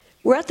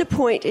We're at the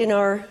point in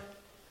our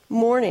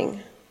morning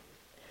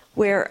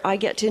where I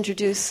get to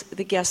introduce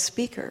the guest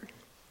speaker.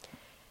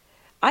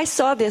 I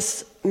saw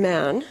this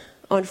man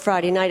on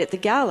Friday night at the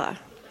gala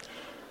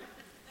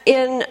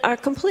in a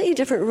completely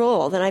different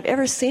role than I've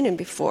ever seen him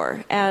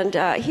before. And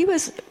he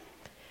was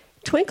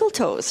twinkle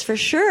toes for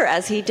sure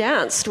as he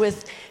danced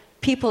with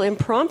people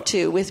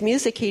impromptu with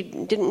music he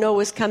didn't know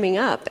was coming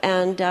up.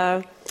 And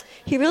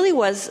he really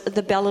was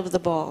the belle of the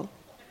ball.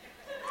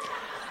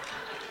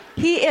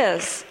 He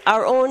is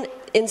our own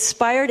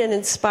inspired and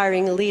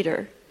inspiring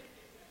leader,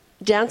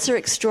 dancer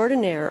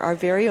extraordinaire, our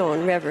very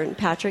own Reverend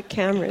Patrick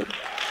Cameron.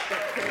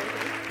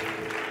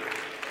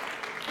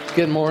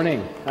 Good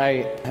morning.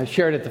 I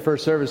shared at the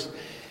first service,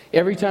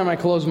 every time I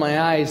close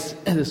my eyes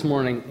this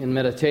morning in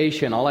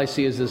meditation, all I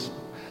see is this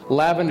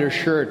lavender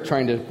shirt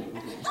trying to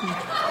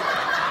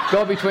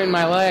go between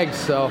my legs.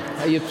 So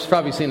you've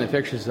probably seen the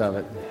pictures of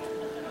it.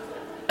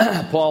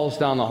 Paul's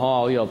down the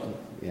hall.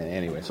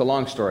 Anyway, it's a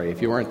long story.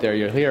 If you weren't there,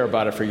 you'll hear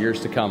about it for years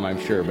to come, I'm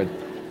sure. But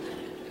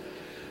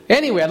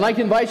anyway, I'd like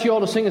to invite you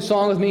all to sing a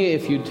song with me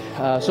if you'd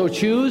so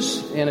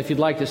choose. And if you'd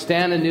like to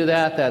stand and do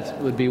that,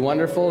 that would be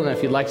wonderful. And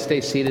if you'd like to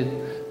stay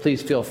seated,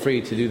 please feel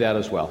free to do that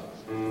as well.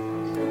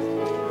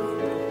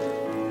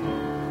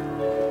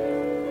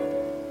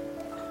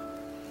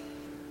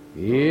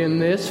 In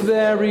this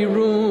very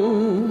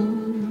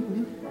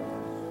room,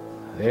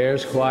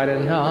 there's quite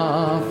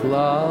enough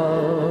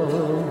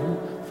love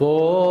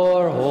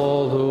for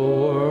all the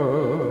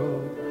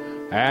world.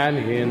 And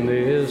in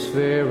this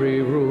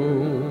very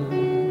room,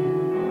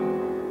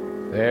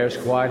 there's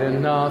quite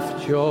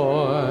enough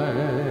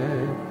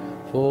joy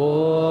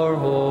for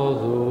all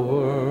the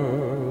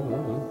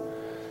world.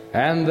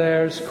 And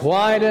there's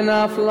quite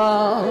enough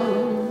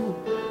love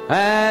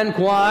and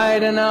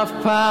quite enough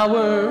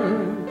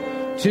power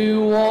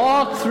to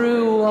walk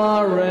through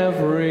our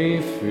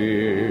every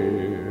fear.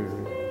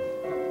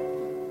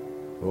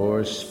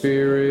 For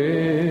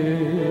Spirit,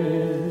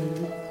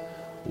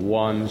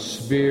 one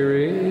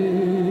Spirit,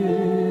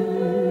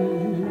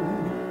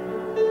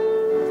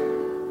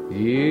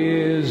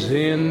 is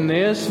in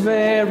this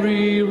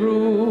very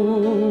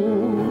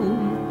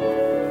room.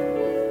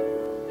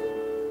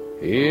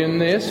 In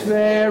this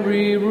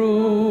very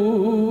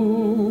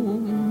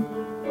room.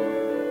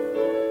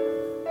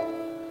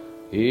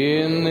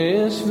 In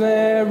this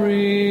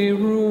very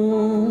room.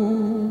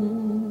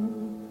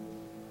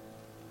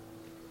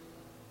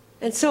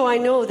 And so I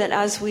know that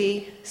as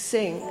we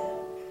sing,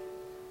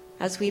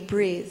 as we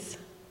breathe,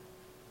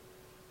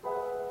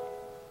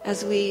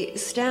 as we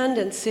stand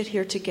and sit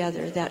here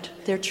together, that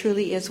there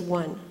truly is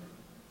one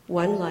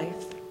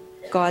life,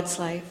 God's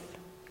life.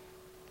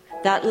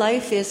 That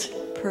life is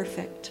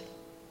perfect.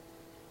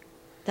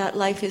 That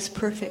life is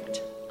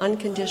perfect,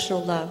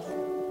 unconditional love,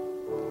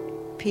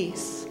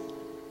 peace,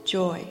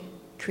 joy,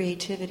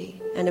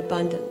 creativity, and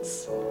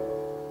abundance.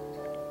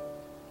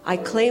 I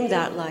claim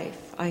that life.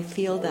 I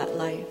feel that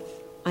life.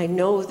 I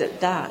know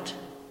that that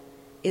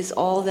is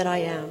all that I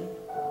am,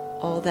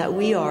 all that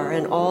we are,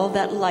 and all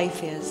that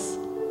life is.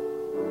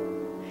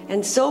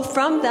 And so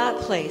from that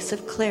place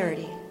of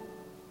clarity,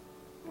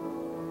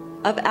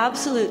 of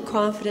absolute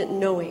confident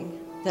knowing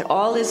that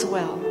all is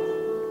well,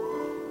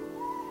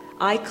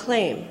 I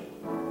claim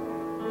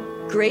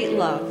great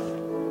love.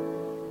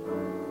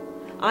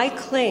 I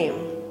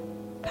claim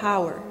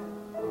power.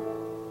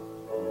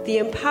 The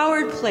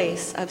empowered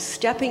place of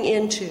stepping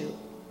into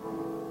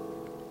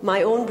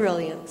my own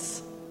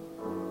brilliance,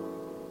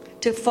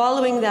 to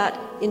following that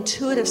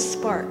intuitive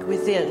spark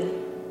within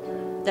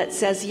that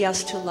says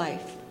yes to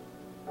life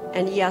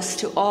and yes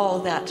to all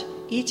that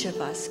each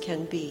of us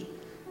can be.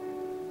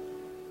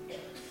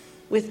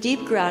 With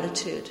deep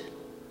gratitude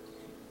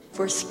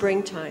for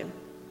springtime,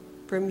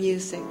 for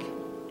music,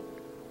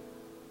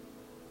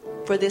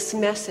 for this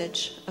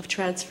message of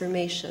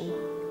transformation,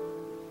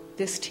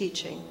 this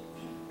teaching,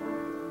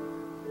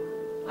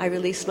 I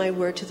release my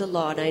word to the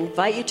Lord. I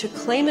invite you to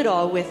claim it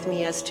all with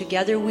me as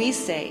together we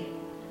say,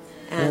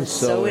 and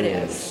so it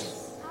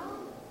is.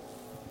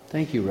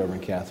 Thank you,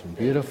 Reverend Catherine.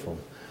 Beautiful.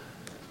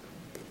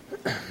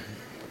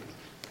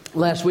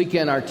 Last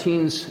weekend, our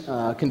teens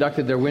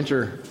conducted their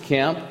winter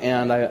camp,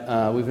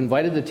 and we've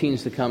invited the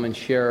teens to come and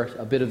share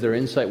a bit of their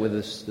insight with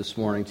us this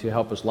morning to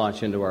help us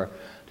launch into our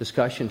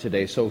discussion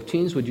today. So,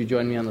 teens, would you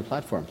join me on the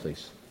platform,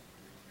 please?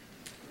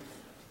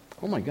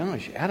 Oh my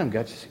gosh, Adam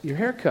got your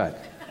hair cut.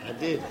 I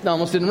did. I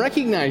almost didn't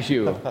recognize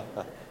you.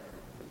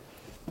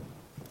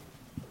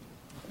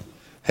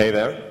 Hey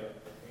there.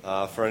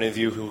 For any of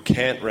you who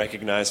can't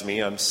recognize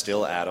me, I'm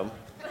still Adam.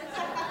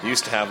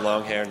 Used to have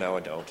long hair, now I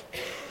don't.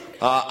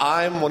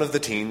 I'm one of the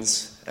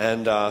teens,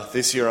 and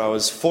this year I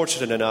was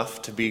fortunate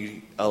enough to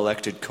be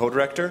elected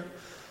co-director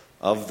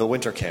of the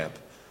winter camp.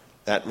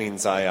 That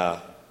means I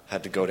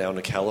had to go down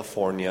to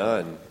California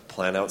and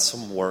plan out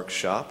some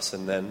workshops,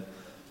 and then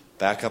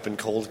back up in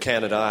cold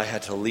Canada, I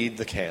had to lead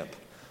the camp,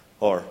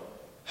 or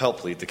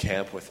help lead the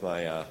camp with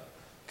my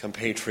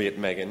compatriot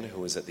Megan,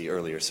 who was at the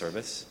earlier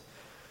service.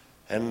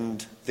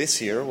 And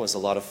this year was a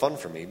lot of fun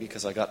for me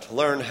because I got to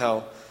learn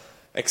how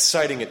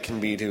exciting it can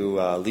be to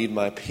lead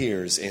my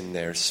peers in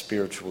their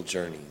spiritual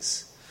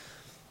journeys.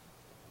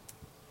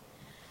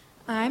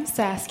 I'm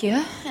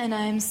Saskia, and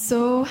I'm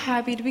so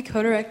happy to be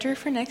co-director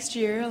for next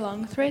year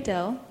along with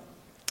Rydell.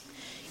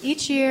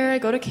 Each year I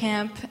go to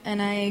camp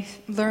and I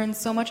learn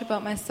so much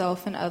about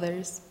myself and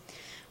others.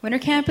 Winter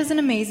camp is an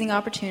amazing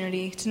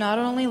opportunity to not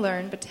only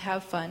learn but to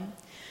have fun.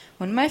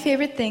 One of my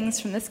favorite things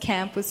from this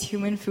camp was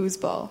human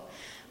foosball.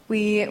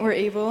 We were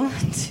able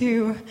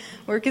to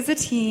work as a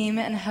team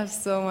and have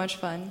so much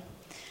fun.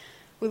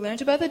 We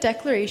learned about the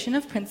Declaration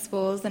of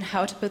Principles and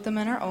how to put them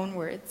in our own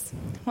words.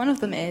 One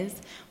of them is,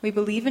 we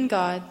believe in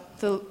God,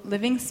 the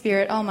living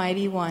Spirit,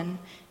 Almighty One,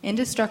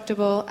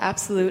 indestructible,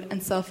 absolute,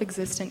 and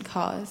self-existent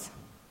cause.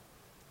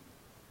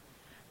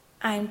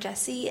 I'm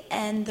Jessie,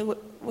 and the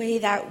way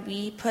that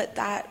we put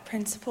that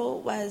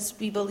principle was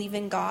we believe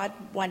in God,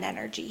 one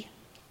energy.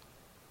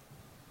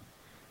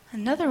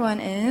 Another one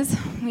is,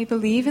 we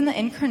believe in the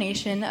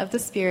incarnation of the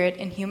Spirit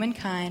in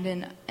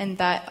humankind and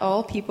that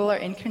all people are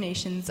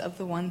incarnations of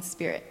the one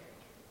Spirit.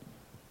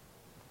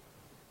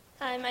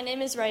 Hi, my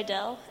name is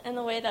Rydell, and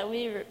the way that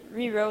we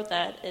rewrote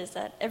that is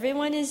that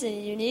everyone is a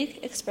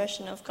unique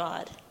expression of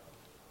God.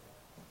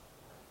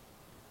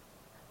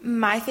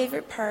 My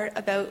favorite part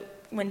about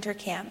winter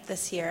camp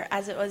this year,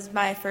 as it was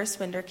my first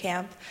winter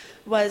camp,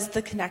 was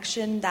the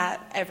connection that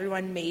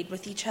everyone made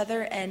with each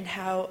other and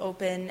how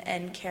open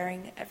and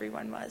caring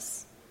everyone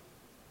was.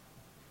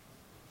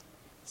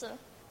 So,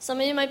 some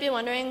of you might be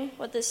wondering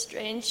what this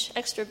strange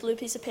extra blue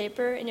piece of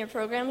paper in your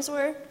programs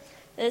were.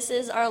 This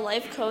is our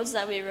life codes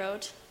that we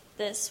wrote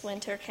this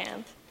winter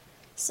camp.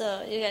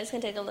 So you guys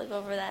can take a look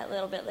over that a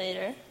little bit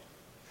later.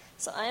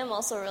 So I am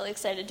also really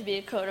excited to be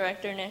a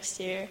co-director next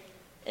year.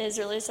 It is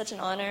really such an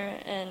honor,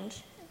 and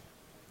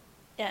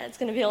yeah, it's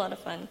going to be a lot of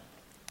fun.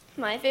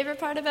 My favorite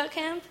part about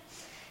camp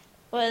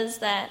was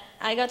that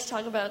I got to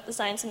talk about the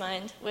science of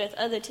mind with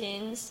other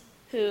teens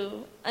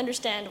who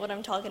understand what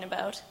I'm talking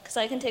about, because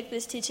I can take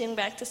this teaching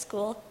back to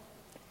school,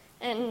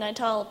 and I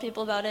tell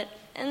people about it,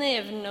 and they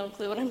have no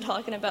clue what I'm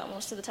talking about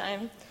most of the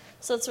time.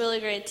 So it's really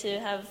great to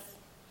have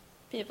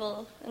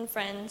people and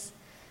friends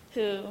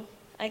who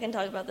I can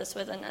talk about this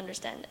with and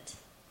understand it.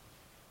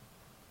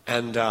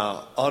 And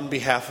on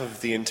behalf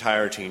of the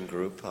entire teen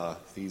group,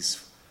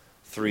 these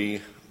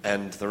three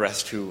and the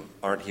rest who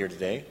aren't here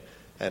today,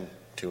 and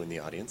two in the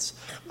audience,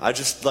 I'd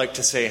just like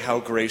to say how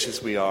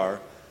gracious we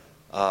are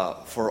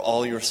for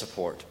all your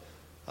support.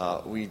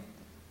 We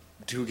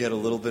do get a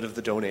little bit of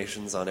the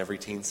donations on every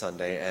Teen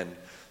Sunday, and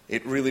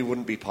it really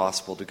wouldn't be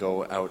possible to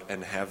go out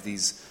and have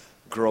these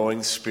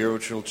growing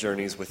spiritual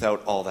journeys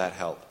without all that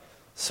help.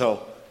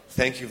 So,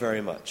 thank you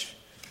very much.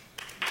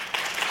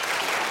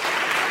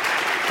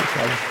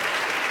 Okay.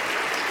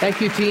 Thank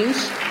you,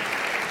 teens.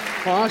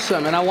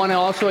 Awesome. And I want to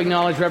also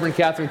acknowledge Reverend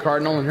Catherine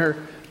Cardinal and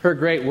her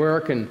great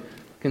work and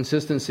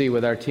consistency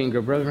with our teen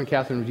group. Reverend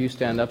Catherine, would you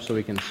stand up so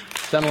we can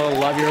send a little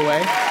love your way?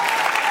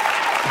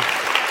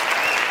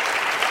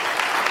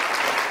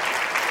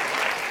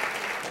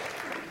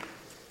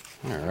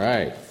 All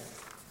right.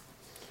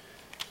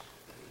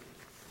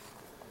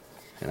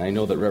 And I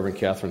know that Reverend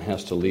Catherine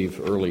has to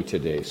leave early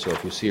today, so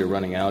if you see her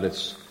running out, I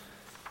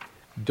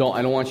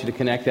don't want you to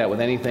connect that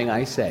with anything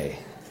I say.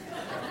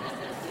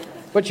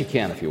 But you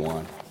can if you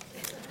want.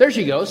 There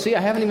she goes. See,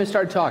 I haven't even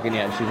started talking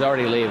yet, and she's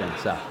already leaving,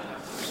 so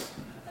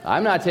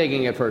I'm not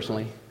taking it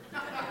personally.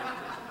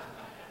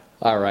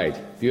 All right,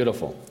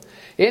 beautiful.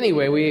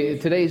 Anyway,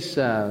 today's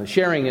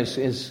sharing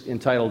is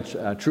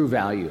entitled True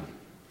Value.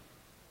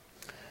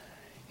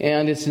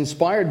 And it's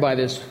inspired by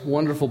this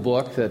wonderful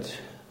book that...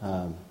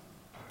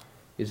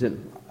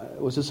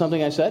 was it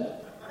something I said?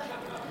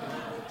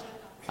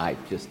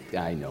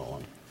 I know.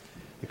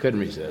 I couldn't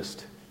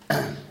resist.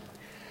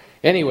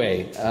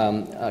 Anyway,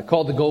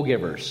 called The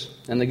Go-Givers.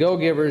 And The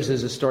Go-Givers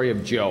is a story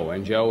of Joe.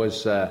 And Joe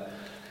is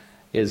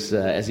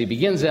as he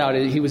begins out,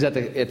 he was at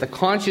the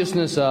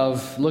consciousness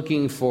of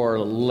looking for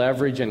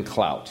leverage and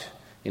clout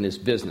in his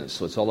business.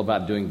 So it's all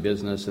about doing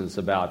business, and it's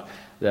about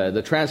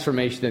the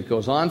transformation that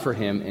goes on for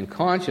him in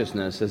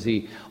consciousness as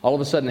he all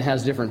of a sudden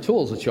has different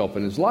tools that show up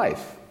in his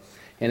life.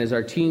 And as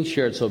our teens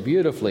shared so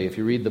beautifully, if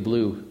you read the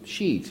blue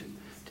sheet,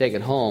 take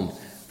it home,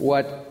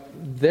 what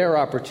their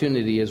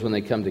opportunity is when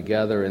they come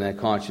together in that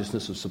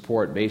consciousness of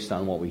support based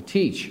on what we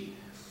teach.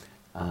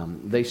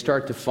 They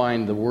start to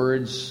find the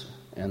words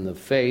and the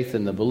faith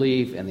and the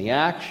belief and the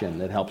action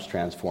that helps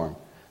transform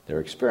their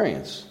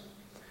experience.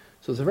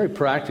 So it's a very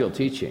practical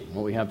teaching.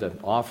 What we have to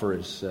offer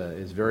is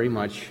very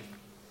much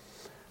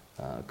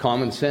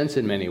common sense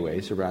in many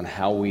ways around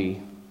how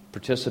we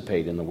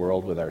participate in the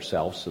world with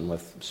ourselves and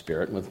with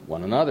Spirit and with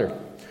one another.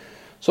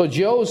 So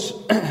Joe's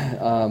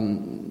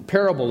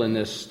parable in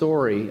this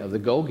story of the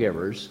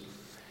go-givers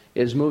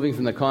is moving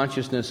from the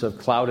consciousness of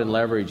clout and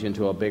leverage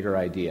into a bigger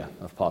idea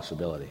of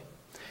possibility.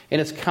 And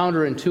it's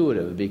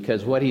counterintuitive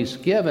because what he's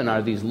given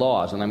are these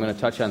laws, and I'm going to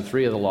touch on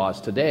 3 of the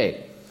laws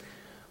today.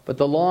 But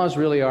the laws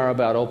really are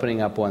about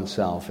opening up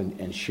oneself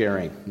and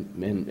sharing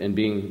and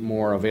being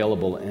more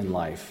available in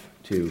life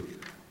to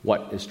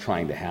what is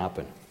trying to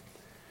happen.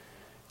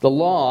 The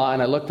law,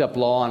 and I looked up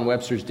law on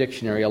Webster's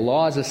dictionary, a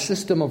law is a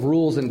system of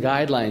rules and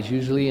guidelines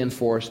usually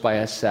enforced by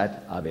a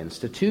set of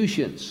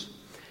institutions.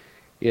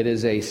 It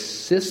is a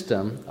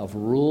system of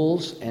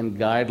rules and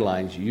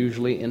guidelines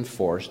usually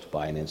enforced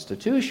by an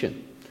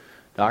institution.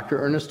 Dr.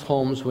 Ernest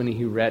Holmes, when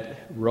he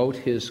wrote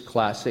his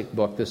classic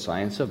book, The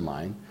Science of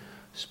Mind,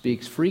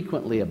 speaks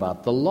frequently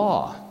about the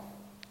law.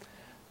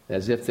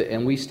 As if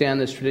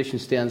this tradition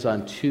stands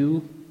on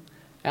two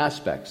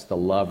aspects, the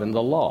love and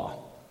the law.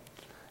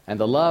 And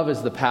the love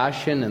is the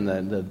passion and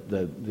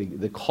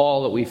the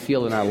call that we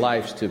feel in our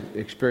lives to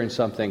experience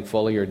something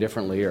fully or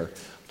differently, or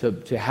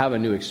to have a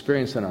new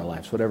experience in our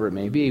lives, whatever it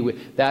may be.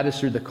 That is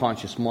through the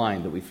conscious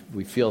mind that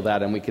we feel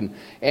that, and we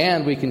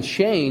can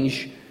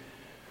change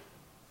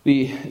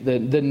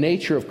the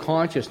nature of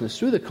consciousness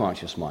through the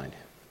conscious mind.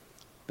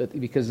 But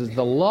because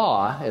the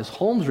law, as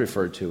Holmes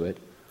referred to it,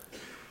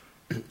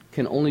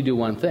 can only do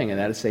one thing, and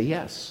that is say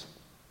yes.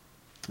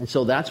 And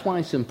so that's why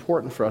it's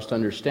important for us to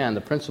understand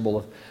the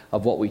principle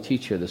of what we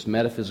teach here, this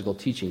metaphysical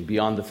teaching,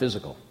 beyond the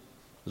physical,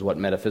 is what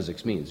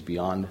metaphysics means,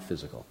 beyond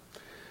physical.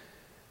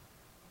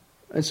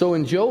 And so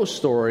in Joe's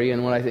story,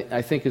 and what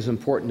I think is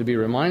important to be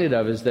reminded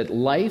of, is that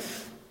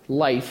life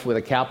with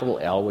a capital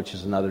L, which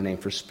is another name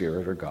for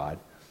spirit or God,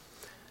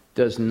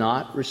 does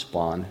not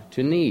respond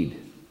to need.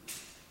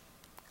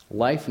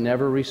 Life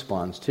never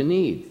responds to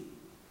need.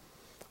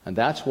 And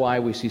that's why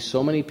we see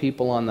so many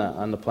people on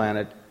the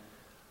planet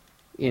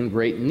in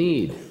great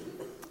need,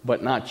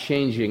 but not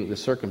changing the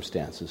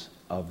circumstances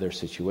of their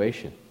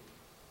situation.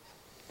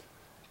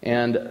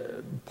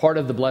 And part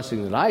of the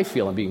blessing that I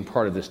feel in being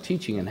part of this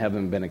teaching and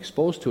having been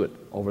exposed to it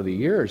over the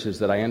years is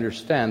that I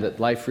understand that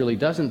life really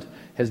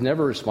has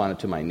never responded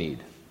to my need.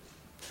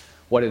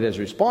 What it has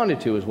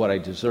responded to is what I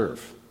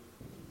deserve.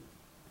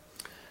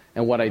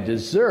 And what I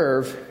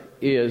deserve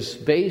is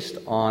based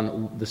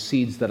on the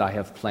seeds that I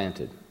have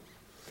planted.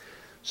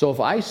 So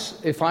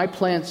if I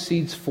plant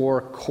seeds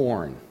for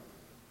corn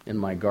in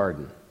my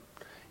garden,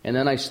 and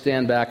then I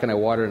stand back and I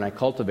water and I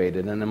cultivate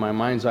it, and in my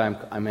mind's eye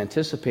I'm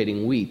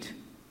anticipating wheat,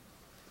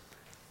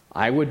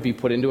 I would be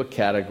put into a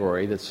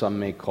category that some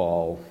may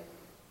call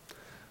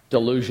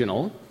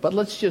delusional, but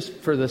let's just,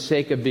 for the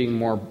sake of being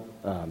more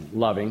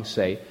loving,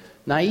 say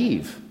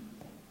naive.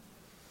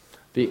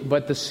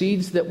 But the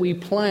seeds that we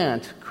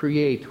plant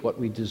create what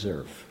we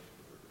deserve.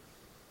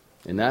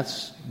 And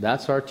that's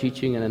our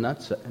teaching in a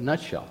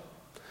nutshell.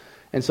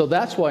 And so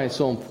that's why it's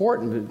so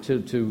important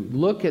to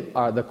look at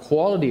the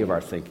quality of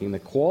our thinking, the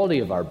quality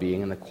of our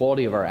being, and the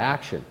quality of our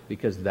action,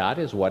 because that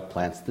is what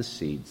plants the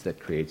seeds that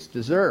creates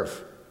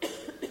deserve.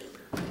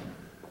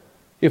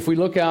 If we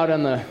look out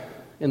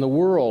in the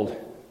world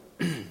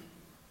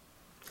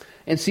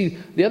and see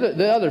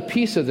the other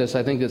piece of this,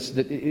 I think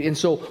and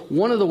so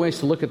one of the ways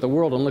to look at the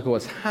world and look at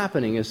what's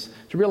happening is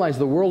to realize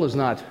the world is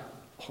not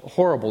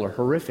horrible or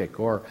horrific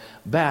or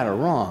bad or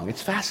wrong.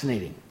 It's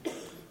fascinating.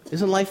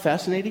 Isn't life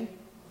fascinating?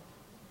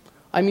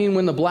 I mean,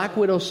 when the black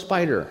widow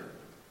spider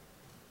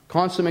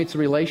consummates a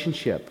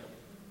relationship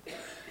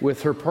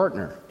with her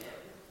partner,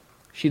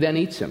 she then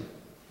eats him.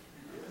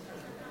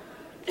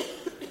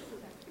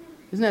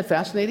 Isn't that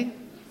fascinating?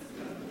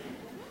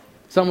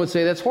 Some would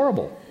say that's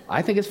horrible.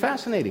 I think it's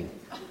fascinating.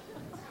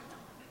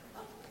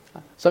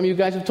 Some of you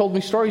guys have told me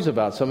stories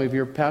about some of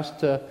your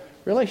past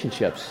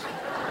relationships.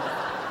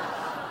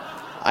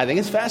 I think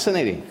it's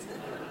fascinating.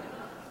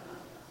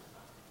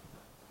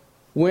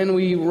 When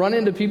we run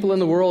into people in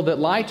the world that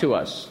lie to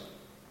us,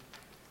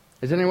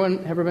 has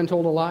anyone ever been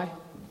told a lie?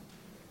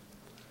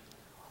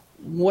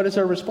 What is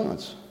our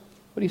response?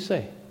 What do you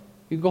say?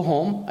 You go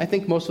home. I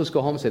think most of us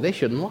go home and say, they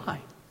shouldn't lie.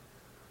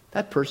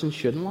 That person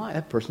shouldn't lie.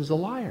 That person's a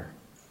liar.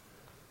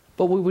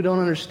 But what we don't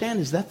understand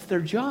is that's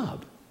their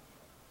job.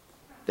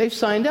 They've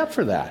signed up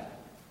for that.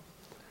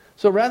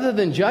 So rather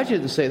than judge it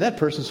and say, that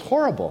person's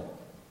horrible,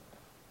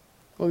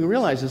 what we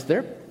realize is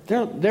they're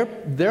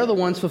the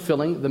ones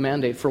fulfilling the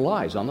mandate for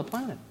lies on the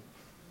planet.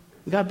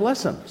 God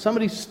bless them.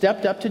 Somebody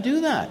stepped up to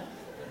do that.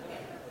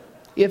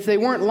 If they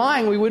weren't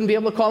lying, we wouldn't be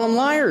able to call them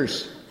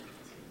liars.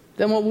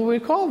 Then what would we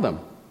call them?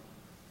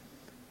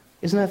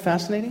 Isn't that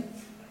fascinating?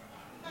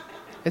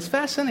 It's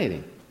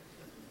fascinating.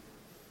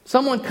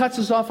 Someone cuts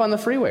us off on the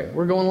freeway.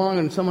 We're going along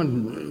and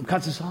someone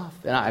cuts us off.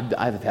 And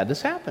I've had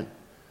this happen.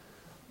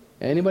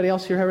 Anybody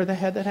else here ever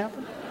had that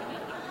happen?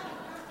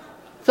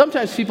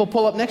 Sometimes people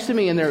pull up next to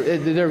me and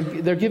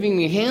they're giving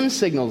me hand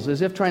signals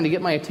as if trying to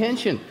get my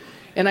attention.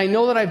 And I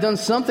know that I've done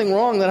something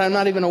wrong that I'm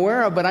not even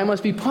aware of, but I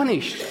must be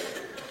punished.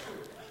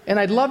 And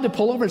I'd love to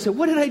pull over and say,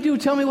 what did I do?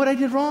 Tell me what I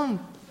did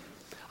wrong.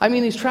 I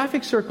mean, these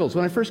traffic circles,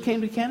 when I first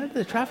came to Canada,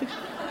 the traffic...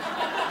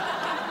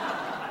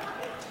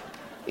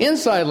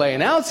 inside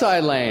lane,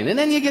 outside lane, and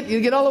then you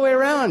get all the way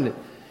around.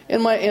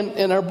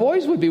 And our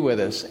boys would be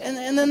with us.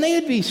 And then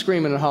they'd be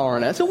screaming and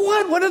hollering at us. So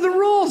what are the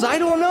rules? I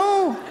don't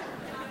know.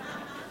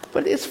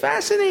 But it's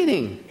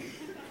fascinating.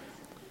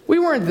 We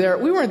weren't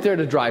there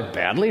to drive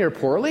badly or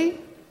poorly.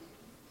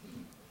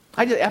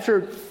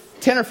 After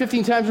 10 or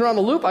 15 times around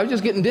the loop, I was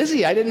just getting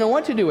dizzy. I didn't know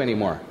what to do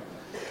anymore.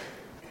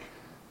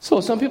 So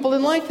some people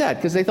didn't like that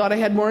because they thought I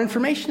had more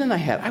information than I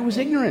had. I was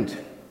ignorant.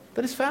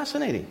 But it's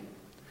fascinating.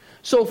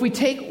 So if we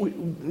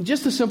take,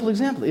 just a simple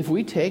example, if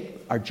we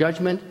take our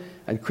judgment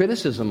and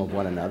criticism of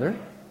one another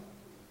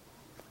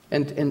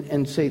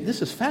and say,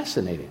 this is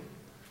fascinating,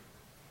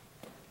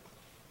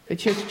 it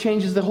just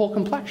changes the whole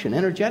complexion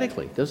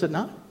energetically, does it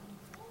not?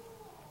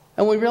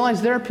 And we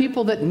realize there are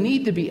people that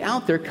need to be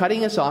out there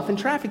cutting us off in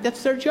traffic.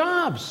 That's their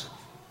jobs.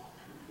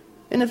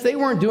 And if they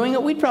weren't doing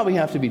it, we'd probably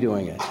have to be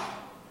doing it.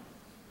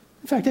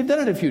 In fact, I've done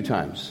it a few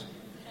times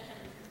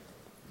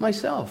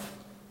myself.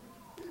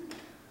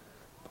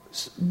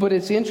 But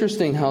it's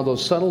interesting how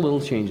those subtle little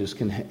changes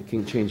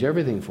can change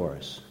everything for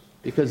us,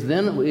 because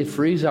then it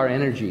frees our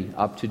energy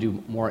up to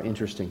do more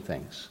interesting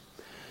things.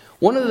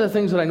 One of the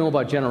things that I know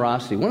about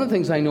generosity, one of the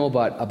things I know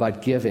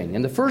about giving,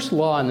 and the first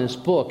law in this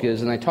book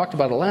is, and I talked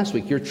about it last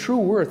week, your true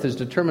worth is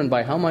determined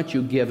by how much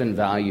you give in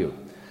value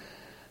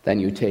than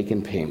you take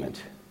in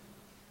payment.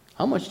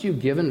 How much do you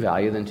give in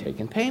value than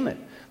take in payment?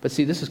 But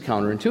see, this is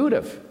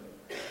counterintuitive.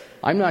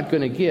 I'm not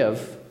going to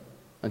give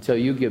until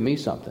you give me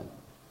something.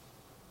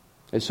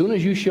 As soon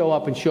as you show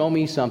up and show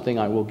me something,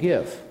 I will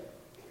give.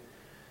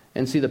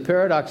 And see, the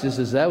paradox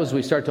is that as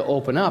we start to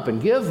open up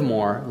and give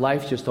more,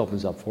 life just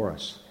opens up for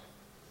us.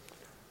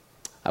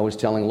 I was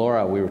telling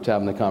Laura, we were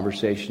having the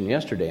conversation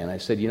yesterday, and I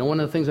said, you know, one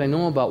of the things I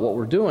know about what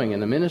we're doing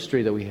and the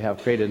ministry that we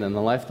have created and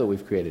the life that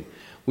we've created,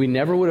 we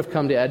never would have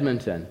come to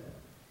Edmonton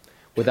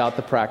without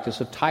the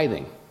practice of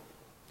tithing.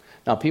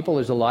 Now, people,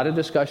 there's a lot of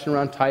discussion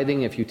around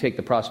tithing. If you take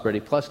the Prosperity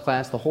Plus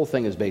class, the whole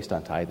thing is based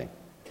on tithing.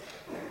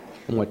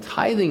 And what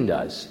tithing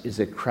does is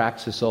it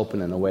cracks us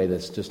open in a way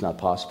that's just not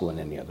possible in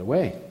any other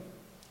way.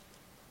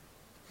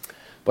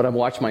 But I've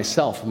watched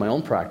myself, my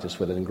own practice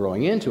with it and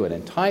growing into it.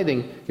 And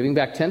tithing, giving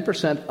back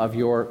 10% of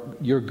your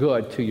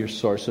good to your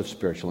source of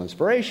spiritual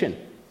inspiration.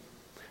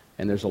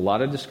 And there's a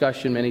lot of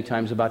discussion many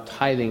times about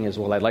tithing as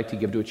well. I'd like to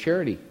give to a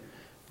charity.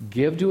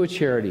 Give to a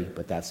charity,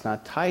 but that's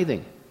not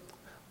tithing.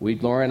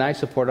 Laura and I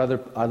support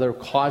other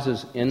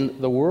causes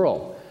in the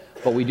world,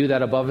 but we do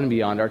that above and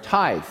beyond our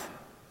tithe.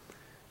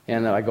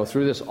 And I go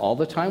through this all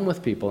the time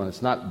with people, and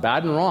it's not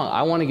bad and wrong.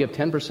 I want to give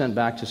 10%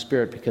 back to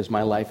Spirit because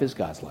my life is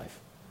God's life.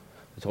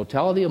 The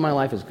totality of my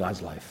life is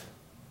God's life.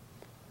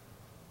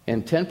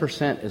 And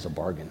 10% is a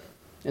bargain.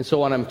 And so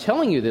what I'm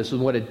telling you this is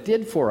what it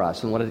did for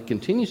us and what it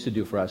continues to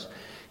do for us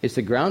is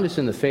to ground us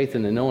in the faith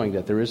and the knowing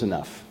that there is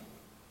enough,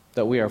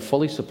 that we are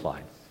fully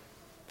supplied.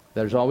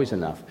 There's always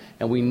enough.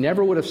 And we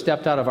never would have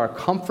stepped out of our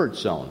comfort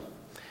zone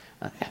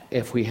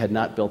if we had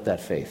not built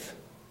that faith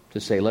to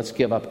say, let's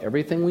give up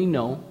everything we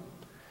know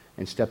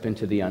and step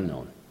into the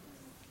unknown.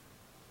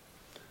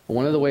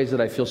 One of the ways that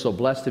I feel so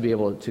blessed to be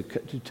able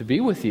to be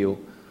with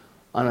you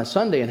on a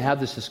Sunday and have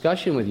this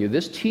discussion with you,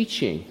 this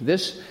teaching,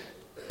 this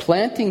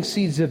planting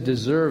seeds of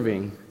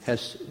deserving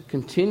has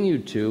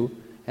continued to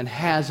and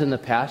has in the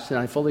past, and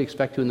I fully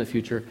expect to in the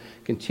future,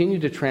 continue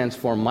to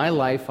transform my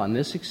life on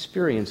this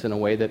experience in a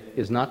way that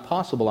is not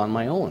possible on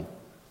my own.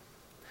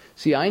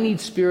 See, I need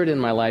Spirit in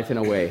my life in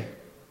a way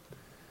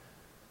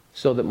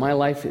so that my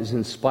life is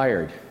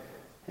inspired.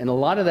 And a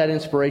lot of that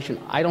inspiration,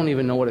 I don't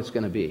even know what it's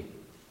going to be.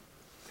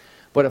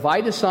 But if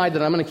I decide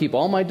that I'm going to keep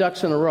all my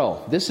ducks in a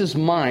row, this is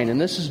mine and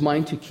this is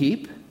mine to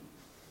keep,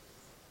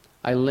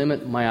 I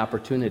limit my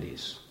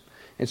opportunities.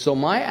 And so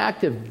my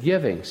act of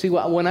giving, see,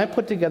 when I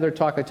put together a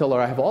talk, I tell her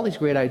I have all these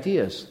great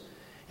ideas.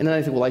 And then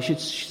I think, well, I should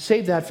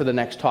save that for the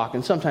next talk.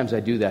 And sometimes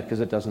I do that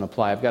because it doesn't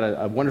apply. I've got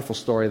a wonderful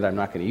story that I'm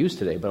not going to use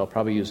today, but I'll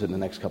probably use it in the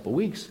next couple of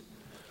weeks.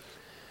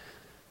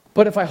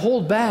 But if I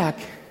hold back,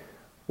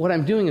 what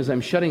I'm doing is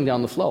I'm shutting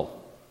down the flow.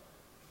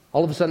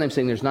 All of a sudden I'm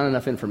saying there's not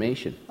enough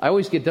information. I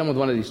always get done with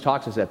one of these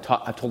talks and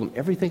I've told them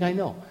everything I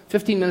know.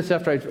 15 minutes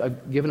after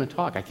I've given a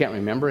talk, I can't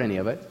remember any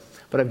of it,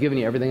 but I've given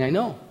you everything I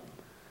know.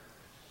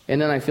 And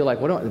then I feel like,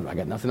 I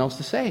got nothing else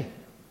to say.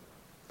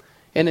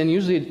 And then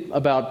usually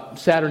about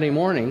Saturday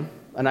morning,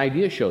 an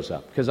idea shows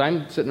up. Because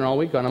I'm sitting there all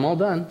week going, I'm all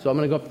done. So I'm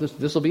going to go,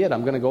 this will be it.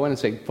 I'm going to go in and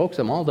say, folks,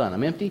 I'm all done.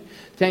 I'm empty.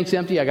 Tank's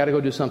empty. I got to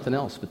go do something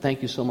else. But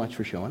thank you so much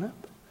for showing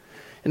up.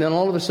 And then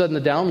all of a sudden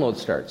the download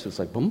starts. It's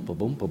like boom, boom,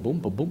 boom, boom, boom,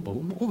 boom, boom,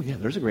 boom. Oh yeah,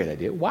 there's a great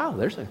idea. Wow,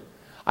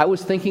 I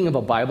was thinking of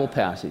a Bible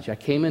passage. I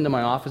came into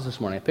my office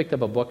this morning. I picked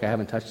up a book I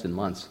haven't touched in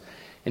months.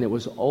 And it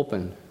was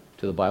open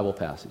to the Bible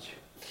passage.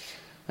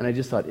 And I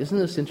just thought, isn't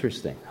this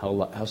interesting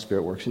how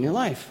Spirit works in your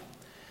life?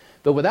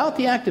 But without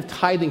the act of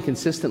tithing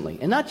consistently,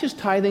 and not just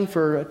tithing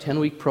for a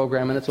 10-week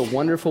program, and it's a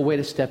wonderful way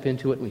to step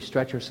into it and we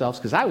stretch ourselves,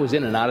 because I was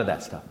in and out of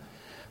that stuff.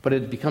 But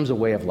it becomes a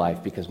way of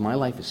life because my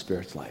life is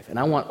Spirit's life. And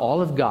I want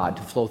all of God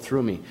to flow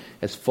through me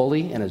as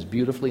fully and as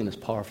beautifully and as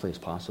powerfully as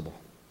possible.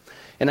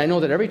 And I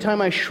know that every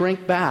time I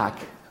shrink back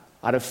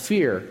out of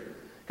fear,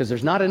 because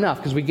there's not enough,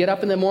 because we get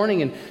up in the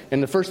morning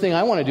and the first thing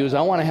I want to do is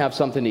I want to have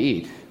something to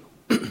eat.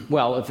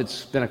 Well, if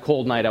it's been a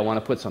cold night, I want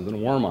to put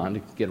something warm on to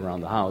get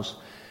around the house.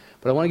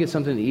 But I want to get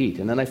something to eat.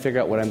 And then I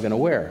figure out what I'm going to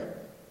wear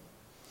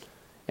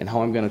and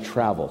how I'm going to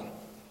travel.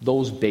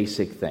 Those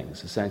basic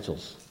things,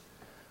 essentials.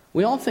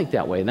 We all think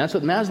that way, and that's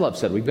what Maslow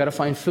said. We've got to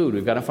find food,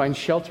 we've got to find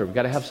shelter, we've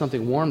got to have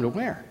something warm to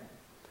wear.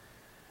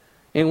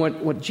 And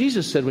what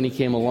Jesus said when he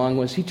came along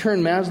was he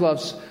turned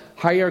Maslow's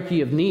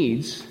hierarchy of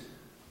needs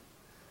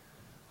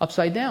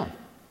upside down.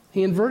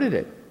 He inverted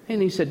it.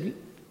 And he said,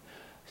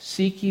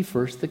 seek ye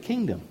first the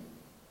kingdom.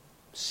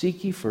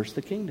 Seek ye first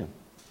the kingdom.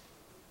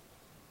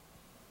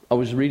 I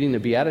was reading the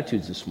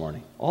Beatitudes this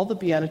morning. All the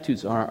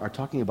Beatitudes are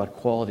talking about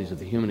qualities of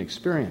the human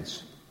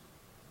experience.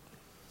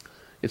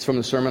 It's from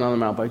the Sermon on the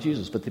Mount by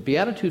Jesus. But the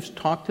Beatitudes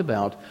talked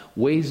about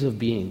ways of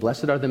being.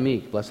 Blessed are the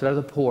meek. Blessed are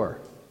the poor.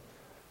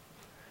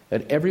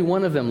 And every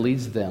one of them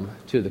leads them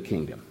to the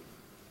kingdom.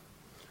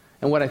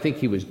 And what I think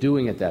he was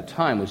doing at that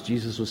time was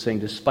Jesus was saying,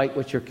 despite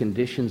what your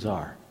conditions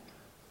are,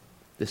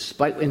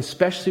 and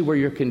especially where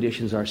your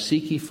conditions are,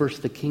 seek ye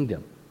first the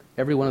kingdom.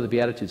 Every one of the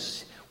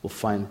Beatitudes will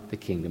find the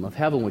kingdom of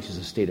heaven, which is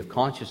a state of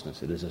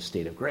consciousness. It is a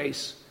state of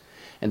grace.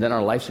 And then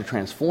our lives are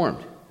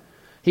transformed.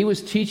 He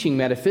was teaching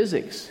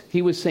metaphysics.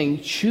 He was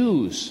saying,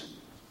 choose.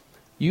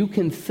 You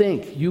can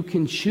think. You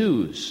can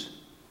choose.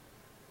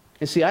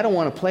 And see, I don't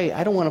want to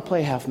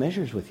play half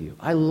measures with you.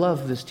 I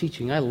love this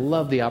teaching. I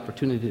love the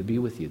opportunity to be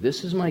with you.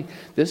 This is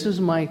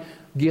my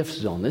gift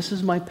zone. This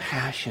is my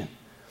passion.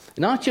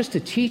 Not just to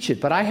teach it,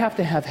 but I have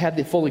to have had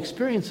the full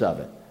experience of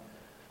it.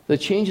 The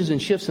changes and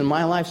shifts in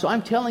my life. So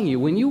I'm telling you,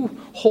 when you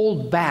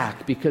hold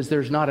back because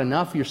there's not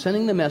enough, you're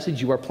sending the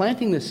message, you are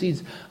planting the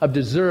seeds of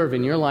deserve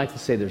in your life to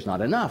say there's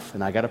not enough,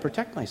 and I got to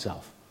protect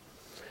myself.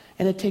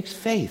 And it takes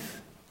faith.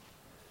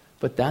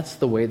 But that's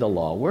the way the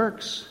law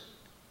works.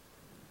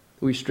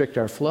 We restrict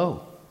our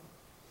flow.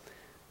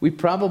 We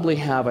probably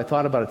have, I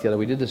thought about it the other day,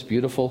 we did this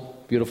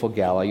beautiful, beautiful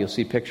gala. You'll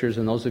see pictures,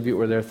 and those of you who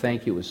were there,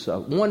 thank you. It was a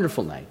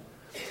wonderful night.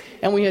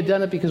 And we had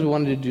done it because we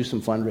wanted to do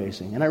some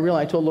fundraising. And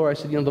I told Laura, I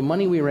said, the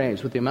money we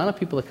raise, with the amount of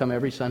people that come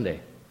every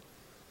Sunday,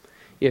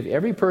 if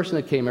every person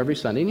that came every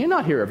Sunday, and you're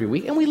not here every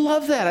week, and we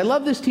love that. I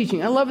love this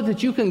teaching. I love it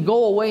that you can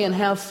go away and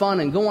have fun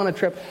and go on a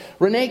trip.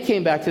 Renee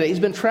came back today. He's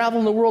been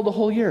traveling the world the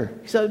whole year.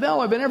 He said,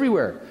 I've been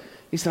everywhere.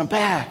 He said, I'm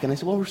back. And I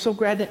said, well, we're so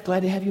glad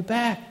to have you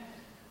back.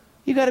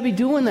 You got to be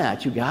doing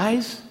that, you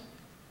guys.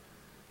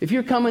 If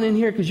you're coming in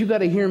here because you got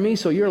to hear me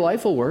so your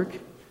life will work,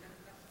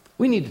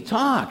 we need to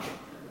talk.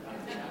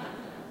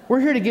 We're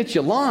here to get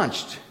you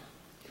launched.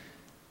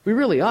 We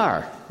really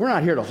are. We're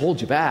not here to hold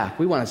you back.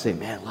 We want to say,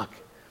 man, look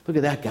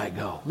at that guy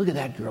go. Look at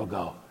that girl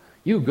go.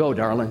 You go,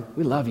 darling.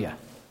 We love you.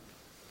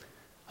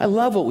 I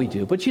love what we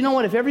do. But you know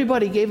what? If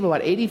everybody gave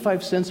about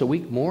 85 cents a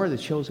week more that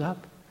shows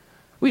up,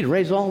 we'd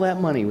raise all that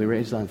money we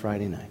raised on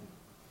Friday night.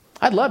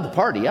 I'd love the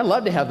party. I'd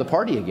love to have the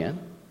party again.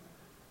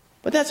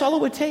 But that's all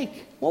it would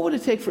take. What would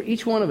it take for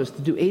each one of us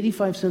to do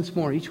 85 cents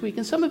more each week?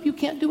 And some of you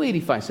can't do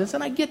 85 cents,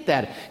 and I get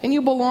that. And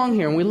you belong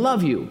here, and we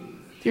love you.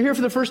 If you're here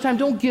for the first time,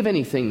 don't give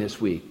anything this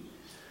week.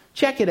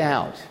 Check it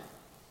out.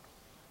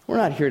 We're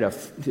not here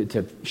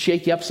to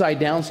shake you upside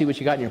down, see what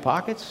you got in your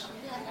pockets.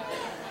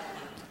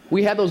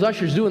 We had those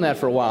ushers doing that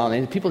for a while,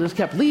 and people just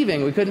kept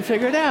leaving. We couldn't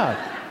figure it out.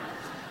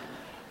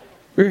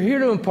 We're here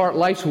to impart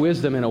life's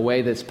wisdom in a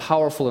way that's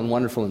powerful and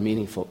wonderful and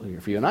meaningful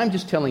for you. And I'm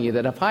just telling you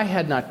that if I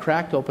had not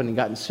cracked open and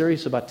gotten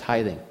serious about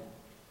tithing,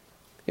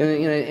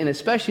 and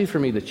especially for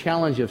me, the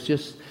challenge of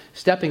just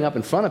stepping up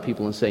in front of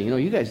people and saying,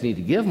 you guys need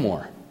to give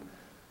more.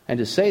 And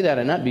to say that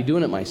and not be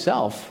doing it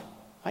myself,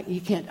 I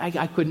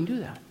couldn't do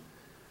that.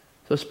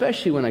 So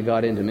especially when I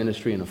got into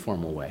ministry in a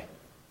formal way.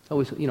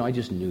 Always, I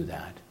just knew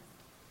that.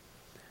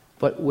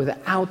 But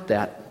without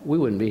that, we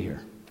wouldn't be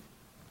here.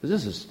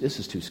 Because this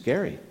is too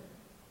scary.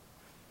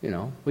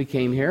 We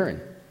came here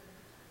and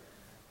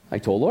I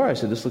told Laura, I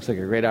said, this looks like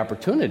a great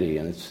opportunity.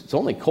 And it's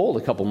only cold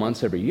a couple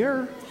months every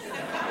year.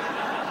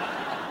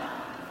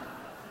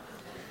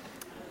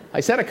 I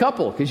said a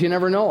couple, because you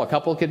never know. A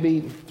couple could be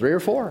 3 or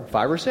 4,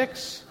 5 or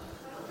 6,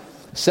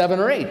 7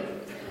 or 8.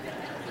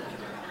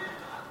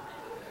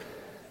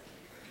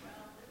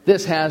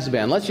 This has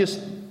been, let's just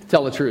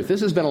tell the truth.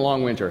 This has been a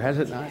long winter, has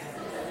it not?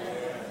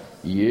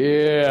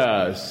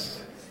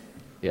 Yes.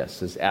 Yes,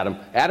 says Adam.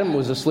 Adam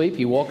was asleep.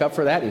 He woke up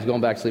for that. He's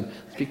going back to sleep.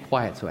 Let's be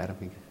quiet so Adam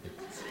can...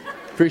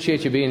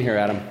 Appreciate you being here,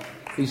 Adam.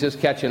 He's just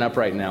catching up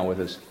right now with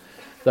us.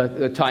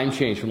 The time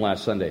change from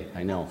last Sunday,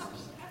 I know.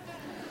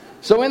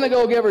 So in the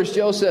Go-Givers,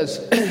 Joe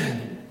says,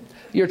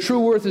 your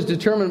true worth is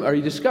determined, or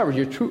you discovered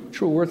your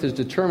true worth is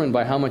determined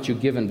by how much you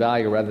give in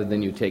value rather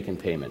than you take in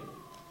payment.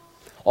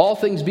 All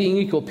things being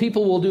equal,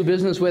 people will do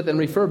business with and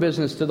refer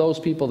business to those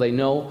people they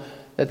know,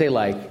 that they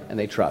like, and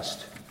they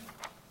trust.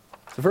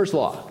 It's the first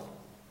law.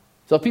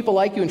 So if people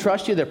like you and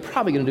trust you, they're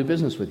probably going to do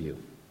business with you.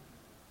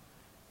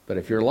 But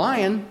if you're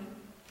lying,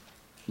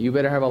 you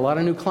better have a lot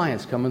of new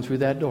clients coming through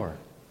that door,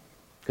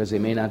 because they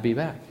may not be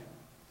back.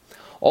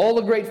 All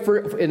the great,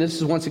 and this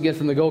is once again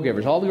from the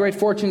Go-Givers, all the great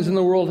fortunes in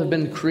the world have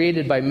been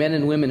created by men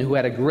and women who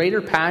had a greater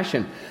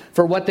passion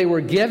for what they were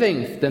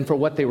giving than for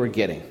what they were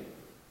getting.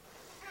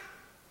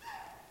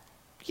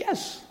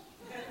 Yes.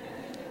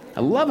 I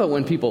love it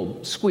when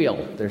people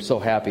squeal. They're so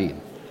happy.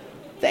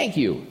 Thank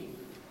you.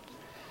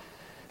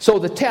 So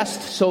the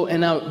test,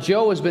 and now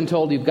Joe has been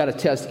told you've got to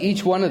test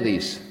each one of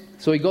these.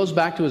 So he goes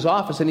back to his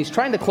office and he's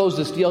trying to close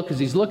this deal because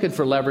he's looking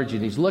for leverage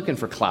and he's looking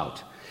for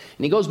clout.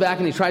 And he goes back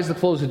and he tries to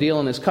close the deal,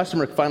 and his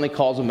customer finally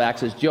calls him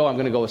back and says, Joe, I'm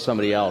going to go with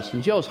somebody else.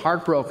 And Joe's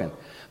heartbroken.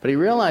 But he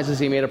realizes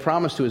he made a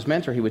promise to his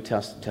mentor he would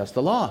test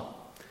the law.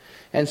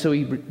 And so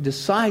he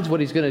decides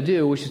what he's going to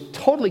do, which is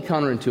totally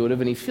counterintuitive,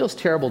 and he feels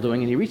terrible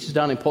doing it. He reaches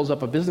down and pulls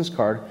up a business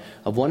card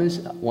of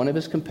one of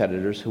his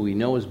competitors who we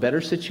know is better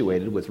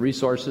situated with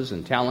resources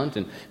and talent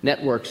and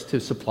networks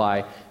to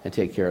supply and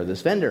take care of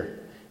this vendor.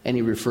 And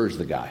he refers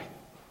the guy.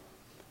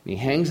 And he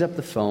hangs up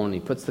the phone, he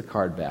puts the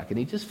card back, and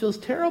he just feels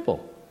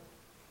terrible.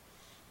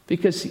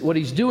 Because what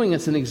he's doing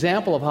is an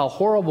example of how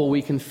horrible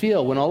we can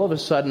feel when all of a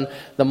sudden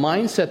the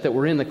mindset that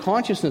we're in, the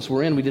consciousness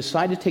we're in, we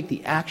decide to take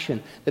the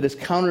action that is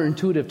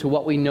counterintuitive to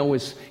what we know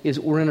is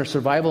we're in a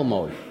survival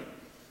mode.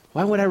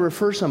 Why would I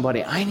refer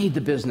somebody? I need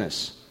the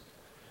business.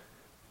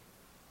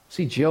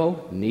 See,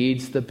 Joe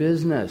needs the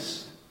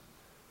business.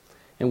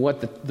 And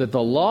what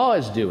the law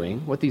is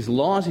doing, what these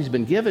laws he's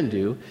been given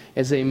do,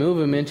 is they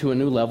move him into a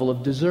new level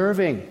of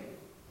deserving.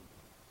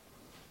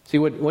 See,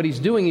 what he's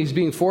doing, he's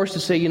being forced to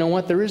say, you know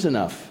what, there is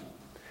enough.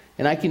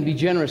 And I can be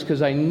generous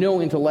because I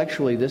know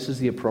intellectually this is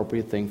the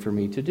appropriate thing for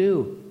me to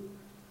do.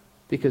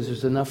 Because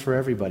there's enough for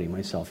everybody,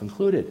 myself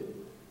included.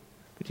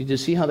 But you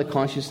just see how the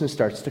consciousness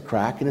starts to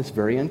crack, and it's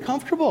very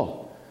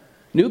uncomfortable.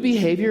 New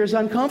behavior is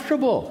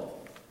uncomfortable.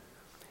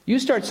 You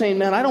start saying,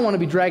 man, I don't want to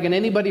be dragging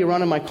anybody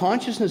around in my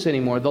consciousness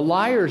anymore. The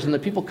liars and the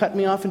people cutting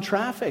me off in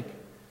traffic.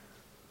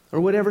 Or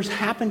whatever's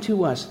happened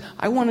to us.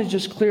 I want to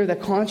just clear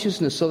that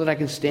consciousness so that I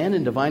can stand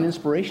in divine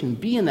inspiration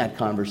and be in that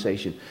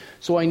conversation.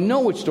 So I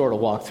know which door to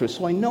walk through,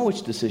 so I know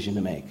which decision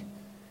to make.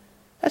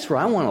 That's where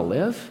I want to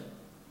live.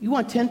 You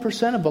want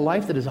 10% of a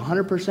life that is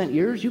 100%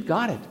 yours? You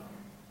got it.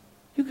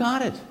 You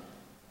got it.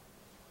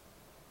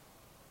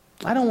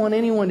 I don't want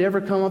anyone to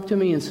ever come up to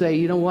me and say,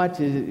 you know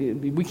what,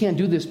 we can't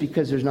do this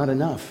because there's not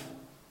enough.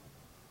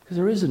 Because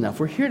there is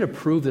enough. We're here to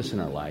prove this in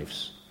our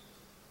lives.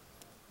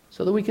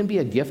 So that we can be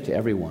a gift to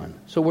everyone.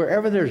 So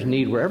wherever there's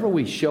need, wherever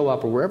we show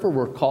up, or wherever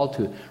we're called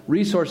to,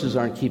 resources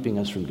aren't keeping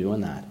us from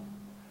doing that.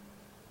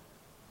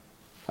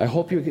 I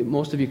hope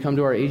most of you come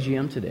to our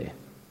AGM today.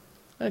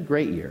 A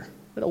great year.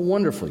 But a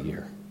wonderful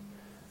year.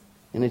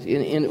 And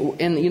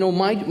you know,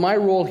 my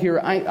role here,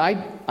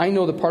 I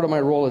know that part of my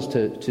role is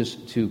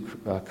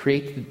to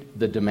create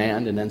the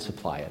demand and then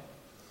supply it.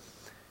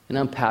 And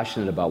I'm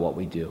passionate about what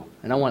we do.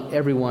 And I want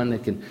everyone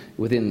that can,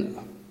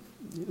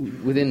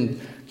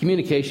 within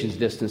communications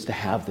distance, to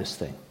have this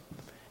thing.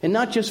 And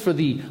not just for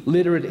the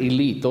literate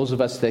elite, those of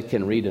us that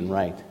can read and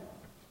write.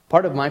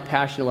 Part of my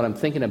passion, what I'm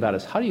thinking about,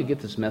 is how do you get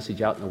this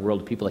message out in the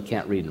world to people that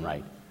can't read and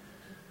write?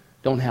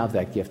 Don't have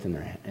that gift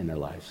in their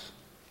lives.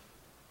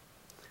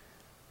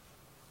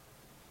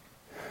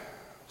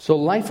 So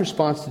life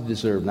responds to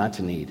deserve, not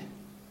to need.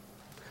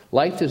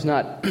 Life does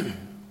not,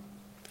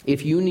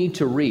 if you need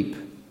to reap,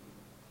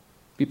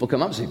 people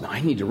come up and say, no,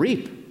 I need to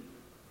reap.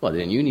 Well,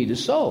 then you need to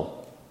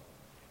sow.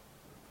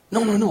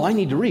 No, I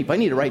need to reap. I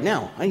need it right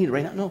now.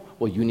 No,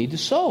 well, you need to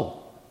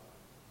sow.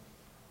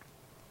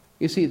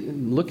 You see,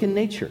 look in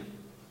nature.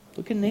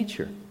 Look in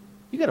nature.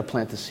 You got to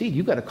plant the seed.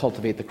 You got to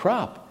cultivate the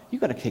crop. You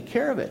got to take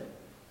care of it.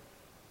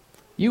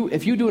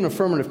 If you do an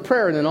affirmative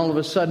prayer and then all of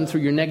a sudden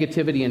through your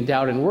negativity and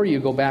doubt and worry you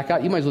go back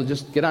out, you might as well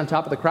just get on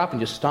top of the crop and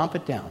just stomp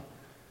it down.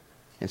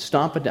 And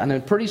stomp it down.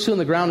 And pretty soon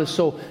the ground is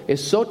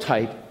so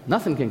tight,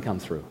 nothing can come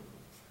through.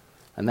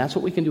 And that's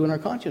what we can do in our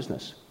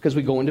consciousness. Because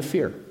we go into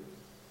fear.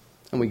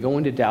 And we go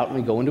into doubt and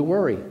we go into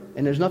worry.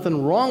 And there's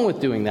nothing wrong with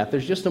doing that.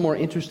 There's just a more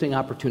interesting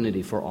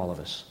opportunity for all of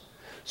us.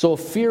 So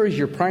if fear is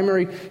your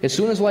primary, as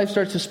soon as life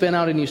starts to spin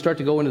out and you start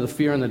to go into the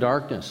fear and the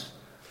darkness,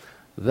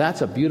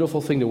 that's a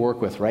beautiful thing to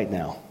work with right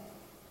now.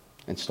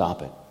 And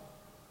stop it.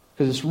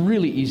 Because it's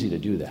really easy to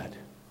do that.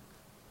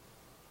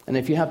 And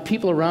if you have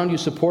people around you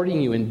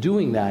supporting you in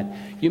doing that,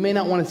 you may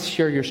not want to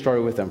share your story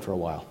with them for a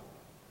while.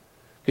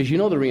 Because you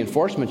know the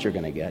reinforcements you're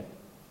going to get.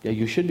 Yeah,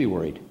 you should be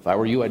worried. If I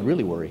were you, I'd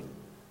really worry.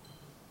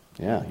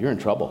 Yeah, you're in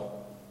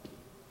trouble.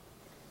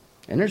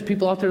 And there's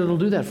people out there that'll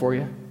do that for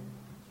you.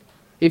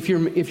 If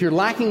you're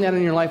lacking that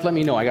in your life, let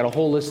me know. I got a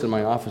whole list in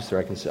my office there.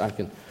 I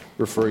can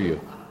refer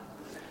you.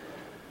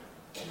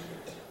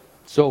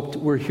 So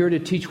we're here to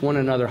teach one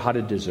another how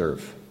to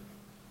deserve.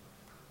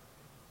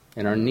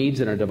 And our needs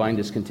and our divine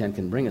discontent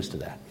can bring us to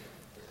that.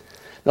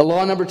 Now,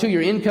 law number 2,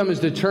 your income is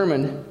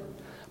determined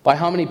by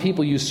how many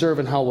people you serve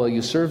and how well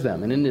you serve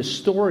them. And in this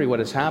story, what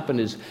has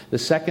happened is the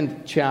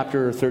second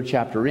chapter or third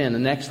chapter in, the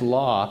next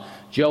law,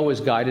 Joe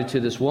is guided to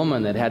this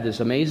woman that had this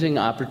amazing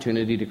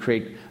opportunity to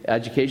create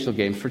educational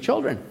games for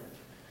children.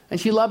 And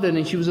she loved it,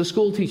 and she was a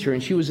school teacher,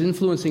 and she was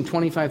influencing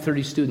 25,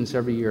 30 students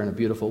every year in a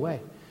beautiful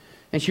way.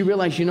 And she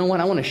realized, you know what,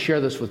 I want to share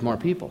this with more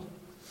people.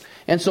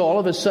 And so all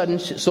of a sudden,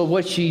 so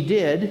what she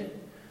did,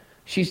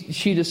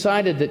 she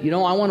decided that, you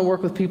know, I want to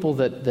work with people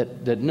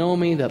that know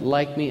me, that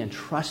like me, and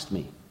trust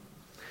me.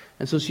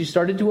 And so she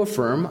started to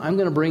affirm, I'm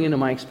going to bring into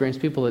my experience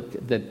people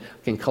that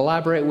can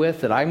collaborate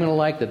with, that I'm going to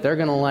like, that they're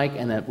going to like,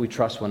 and that we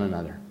trust one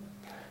another.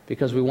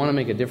 Because we want to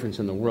make a difference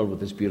in the world with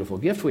this beautiful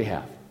gift we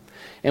have.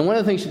 And one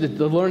of the things,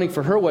 the learning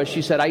for her was,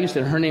 she said,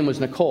 her name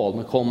was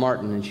Nicole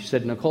Martin, and she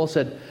said, Nicole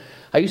said,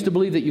 I used to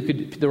believe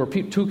that there were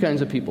two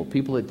kinds of people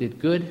that did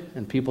good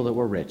and people that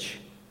were rich.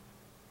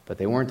 But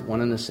they weren't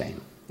one and the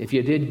same. If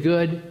you did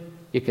good,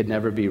 you could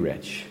never be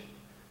rich.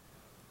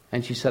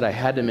 And she said, I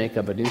had to make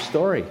up a new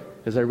story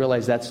because I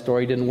realized that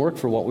story didn't work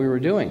for what we were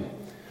doing.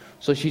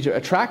 So she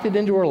attracted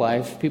into her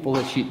life people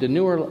that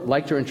knew her,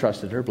 liked her, and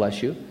trusted her,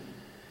 bless you.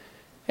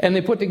 And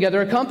they put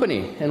together a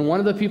company. And one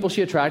of the people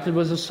she attracted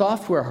was a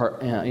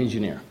software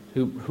engineer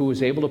who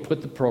was able to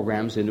put the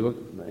programs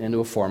into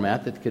a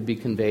format that could be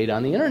conveyed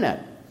on the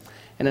internet.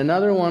 And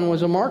another one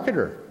was a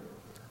marketer.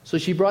 So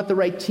she brought the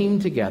right team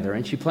together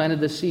and she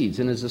planted the seeds.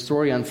 And as the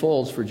story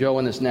unfolds for Joe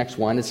in this next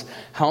one, it's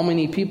how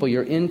many people,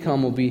 your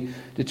income will be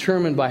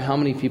determined by how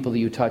many people that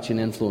you touch and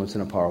influence in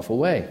a powerful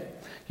way.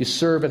 You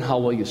serve and how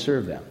well you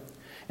serve them.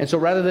 And so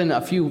rather than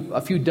a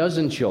few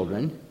dozen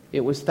children,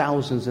 it was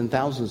thousands and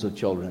thousands of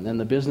children. And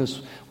the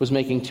business was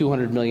making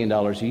 $200 million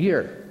a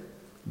year,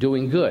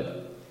 doing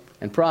good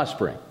and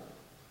prospering.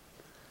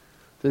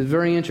 It's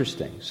very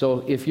interesting.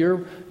 So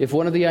if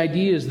one of the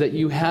ideas that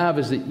you have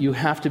is that you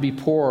have to be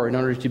poor in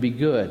order to be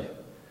good,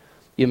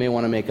 you may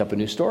want to make up a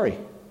new story.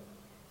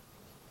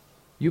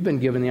 You've been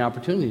given the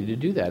opportunity to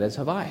do that, as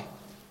have I.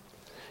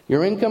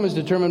 Your income is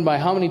determined by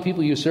how many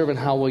people you serve and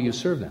how well you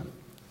serve them.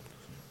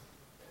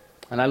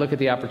 And I look at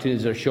the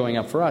opportunities that are showing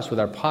up for us with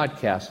our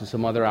podcast and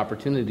some other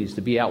opportunities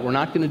to be out. We're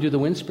not going to do the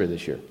Winspire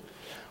this year.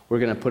 We're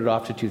going to put it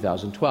off to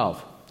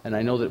 2012. And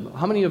I know that,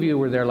 how many of you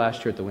were there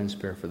last year at the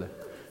Winspire for the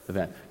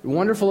event?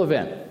 Wonderful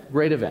event,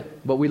 great event.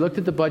 But we looked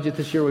at the budget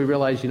this year, we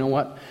realized, you know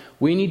what?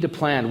 We need to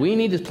plan. We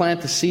need to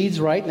plant the seeds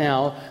right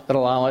now that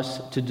allow us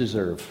to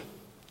deserve.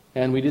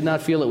 And we did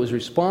not feel it was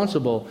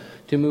responsible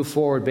to move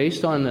forward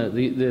based on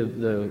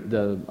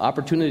the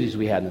opportunities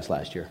we had in this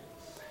last year.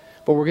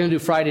 But we're going to do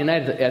Friday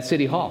night at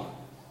City Hall.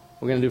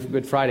 We're going to do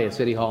Good Friday at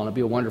City Hall, and it'll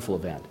be a wonderful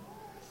event.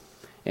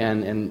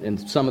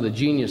 And some of the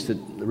genius that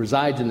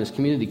resides in this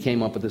community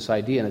came up with this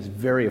idea, and it's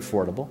very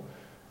affordable.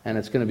 And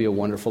it's going to be a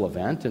wonderful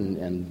event,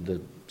 and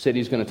the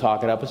city's going to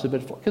talk it up as a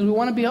bit, because we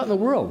want to be out in the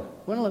world.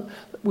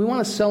 We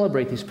want to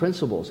celebrate these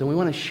principles, and we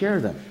want to share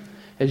them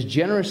as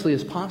generously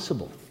as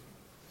possible.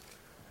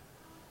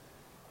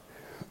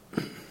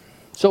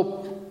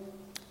 So,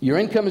 your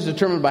income is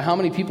determined by how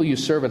many people you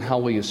serve and how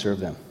well you serve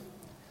them.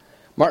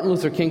 Martin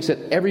Luther King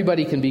said,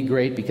 everybody can be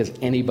great because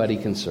anybody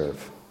can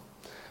serve.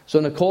 So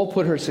Nicole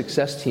put her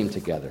success team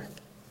together,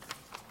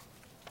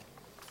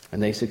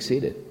 and they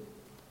succeeded.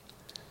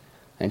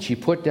 And she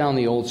put down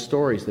the old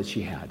stories that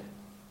she had.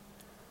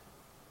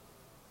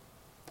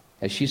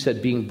 As she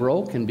said, being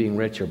broke and being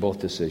rich are both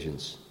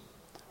decisions.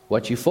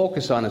 What you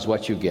focus on is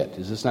what you get.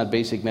 Is this not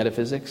basic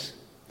metaphysics?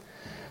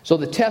 So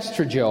the test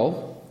for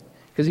Joe,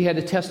 because he had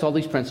to test all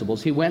these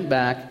principles, he went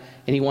back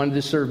and he wanted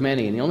to serve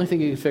many. And the only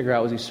thing he could figure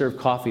out was he served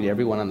coffee to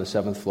everyone on the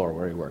 7th floor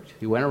where he worked.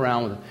 He went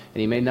around and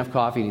he made enough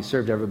coffee and he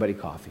served everybody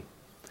coffee.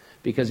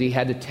 Because he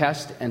had to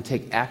test and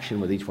take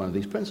action with each one of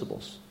these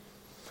principles.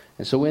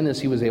 And so in this,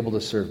 he was able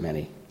to serve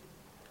many.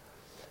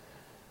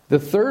 The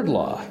third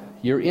law,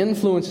 your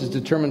influence is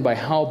determined by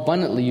how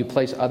abundantly you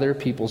place other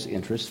people's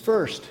interests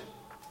first.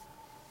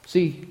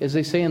 See, as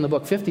they say in the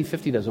book,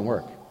 50-50 doesn't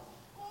work.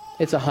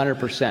 It's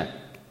 100%.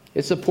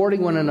 It's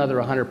supporting one another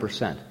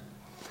 100%.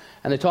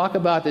 And they talk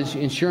about this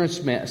insurance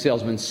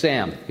salesman,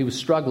 Sam. He was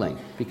struggling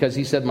because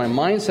he said, my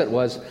mindset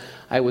was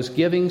I was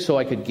giving so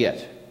I could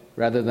get,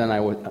 rather than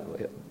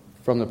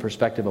from the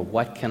perspective of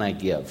what can I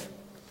give.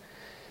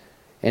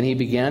 And he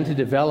began to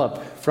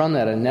develop from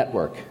that a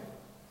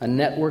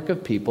network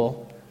of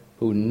people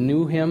who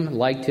knew him,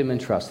 liked him, and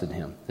trusted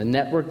him. The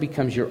network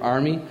becomes your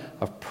army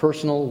of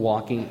personal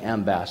walking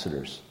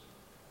ambassadors.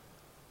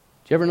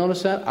 Do you ever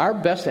notice that? Our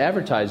best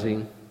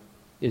advertising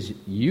is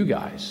you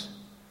guys.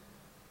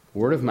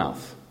 Word of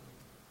mouth.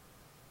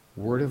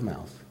 Word of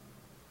mouth.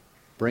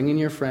 Bring in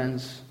your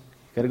friends.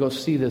 You've got to go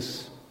see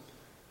this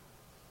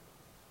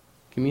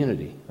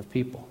community of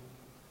people.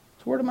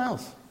 It's word of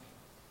mouth.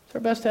 It's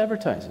our best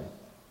advertising.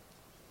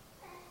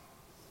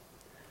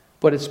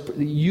 But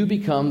you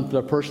become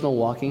the personal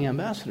walking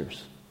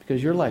ambassadors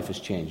because your life has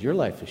changed, your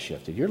life has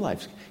shifted, your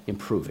life's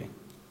improving.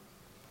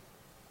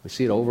 We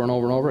see it over and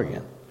over and over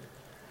again.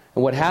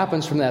 And what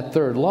happens from that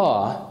third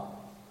law,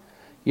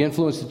 the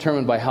influence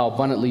determined by how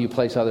abundantly you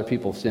place other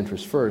people's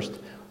interests first,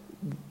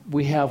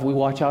 we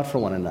watch out for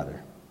one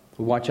another.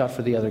 We watch out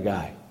for the other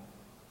guy.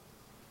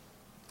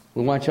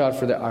 We watch out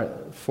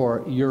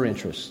for your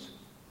interest.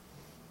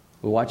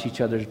 We watch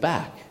each other's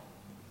back.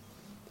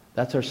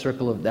 That's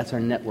our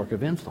network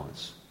of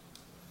influence.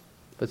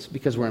 But it's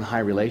because we're in high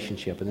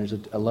relationship and there's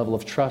a level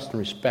of trust and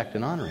respect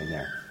and honoring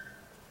there.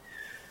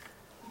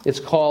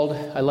 It's called,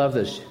 I love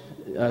this,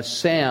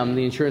 Sam,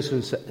 the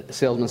insurance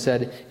salesman,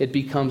 said, it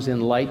becomes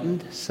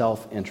enlightened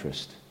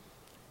self-interest.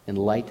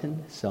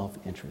 Enlightened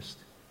self-interest.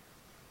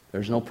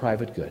 There's no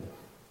private good.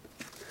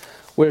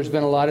 Well, there's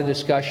been a lot of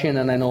discussion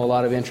and I know a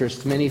lot of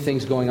interest, many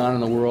things going on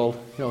in the world.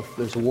 You know,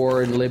 there's a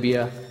war in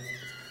Libya.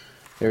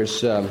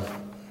 There's a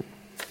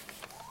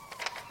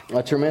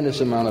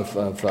tremendous amount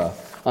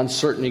of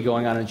uncertainty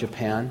going on in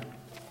Japan.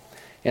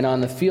 And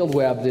on the field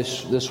web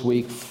this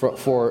week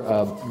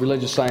for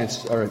Religious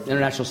Science, or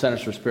International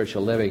Centers for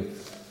Spiritual Living,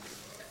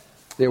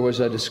 there was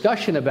a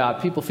discussion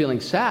about people feeling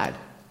sad.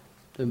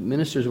 The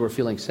ministers were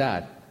feeling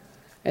sad.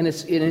 And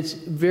it's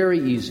very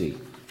easy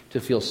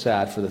to feel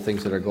sad for the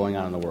things that are going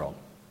on in the world.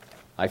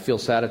 I feel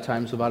sad at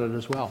times about it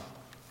as well.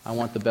 I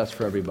want the best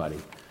for everybody.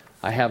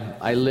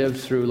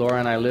 Laura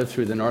and I lived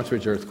through the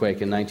Northridge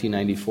earthquake in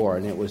 1994,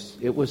 and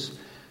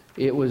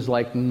it was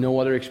like no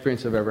other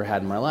experience I've ever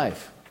had in my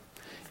life.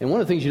 And one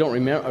of the things you don't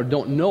remember or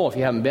don't know if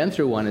you haven't been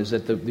through one is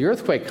that the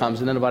earthquake comes,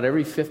 and then about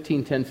every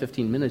 10,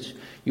 15 minutes,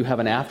 you have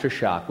an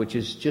aftershock, which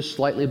is just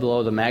slightly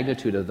below the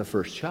magnitude of the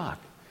first shock.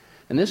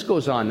 And this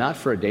goes on not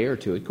for a day or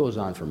two, it goes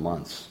on for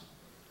months.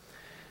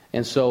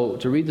 And so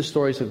to read the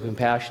stories of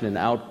compassion and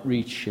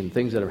outreach and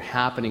things that are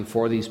happening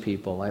for these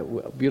people,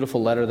 a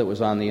beautiful letter that was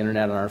on the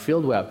internet on our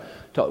field web,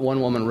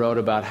 one woman wrote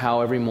about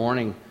how every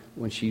morning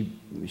when she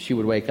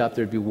would wake up,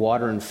 there'd be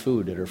water and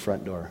food at her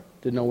front door.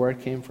 Didn't know where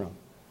it came from.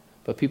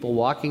 But people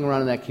walking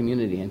around in that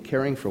community and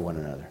caring for one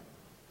another.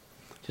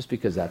 Just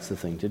because that's the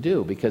thing to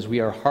do. Because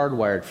we are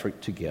hardwired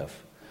to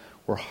give.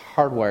 We're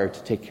hardwired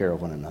to take care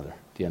of one another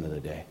at the end of the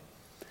day.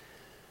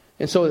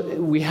 And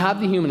so we have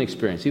the human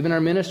experience. Even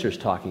our minister's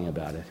talking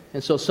about it.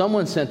 And so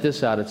someone sent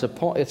this out. It's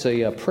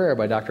a prayer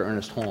by Dr.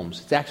 Ernest Holmes.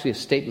 It's actually a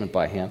statement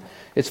by him.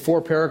 It's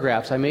 4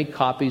 paragraphs. I made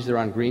copies. They're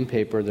on green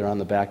paper. They're on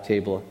the back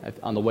table.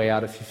 On the way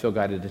out, if you feel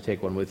guided to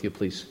take one with you,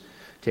 please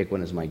take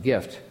one as my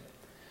gift.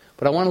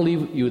 But I want to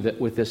leave you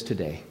with this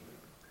today,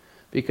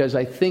 because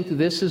I think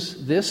this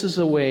is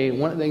a way,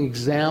 an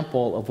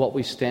example of what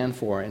we stand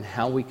for and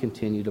how we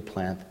continue to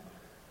plant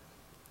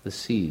the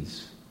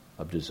seeds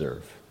of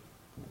deserve,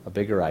 a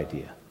bigger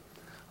idea,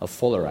 a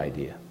fuller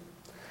idea.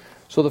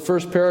 So the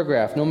first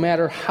paragraph, no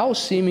matter how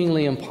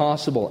seemingly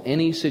impossible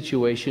any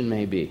situation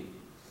may be,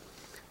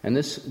 and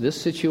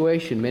this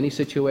situation, many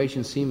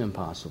situations seem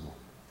impossible,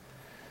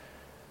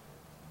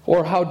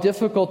 or how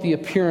difficult the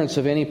appearance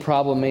of any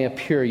problem may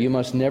appear, you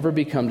must never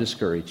become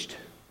discouraged.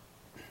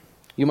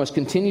 You must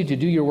continue to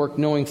do your work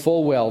knowing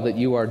full well that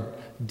you are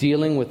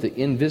dealing with the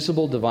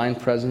invisible divine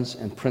presence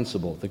and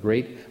principle, the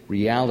great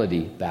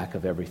reality back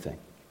of everything.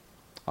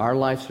 Our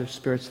lives are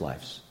Spirit's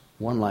lives.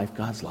 One life,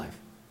 God's life.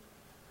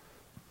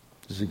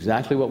 This is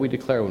exactly what we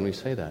declare when we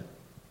say that.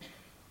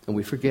 And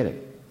we forget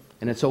it.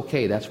 And it's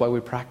okay. That's why we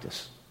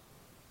practice.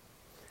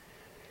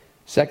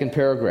 Second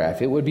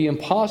paragraph, it would be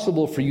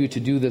impossible for you to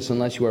do this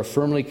unless you are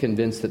firmly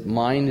convinced that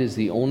mind is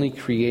the only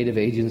creative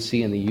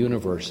agency in the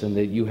universe and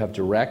that you have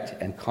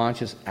direct and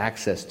conscious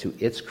access to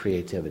its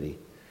creativity.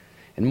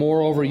 And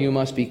moreover, you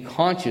must be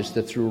conscious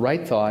that through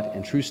right thought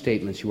and true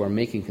statements you are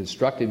making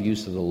constructive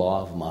use of the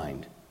law of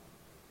mind.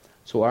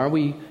 So are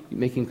we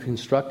making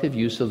constructive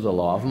use of the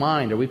law of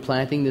mind? Are we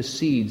planting the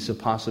seeds of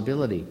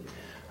possibility?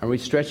 Are we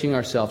stretching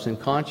ourselves in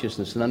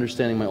consciousness and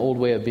understanding my old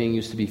way of being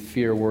used to be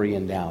fear, worry,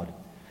 and doubt?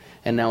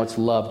 And now it's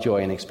love,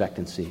 joy, and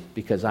expectancy,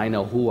 because I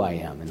know who I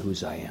am and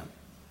whose I am,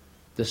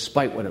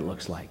 despite what it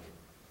looks like.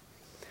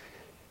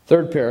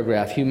 Third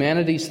paragraph,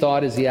 humanity's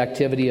thought is the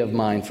activity of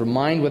mind. For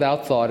mind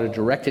without thought or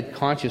directed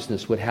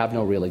consciousness would have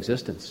no real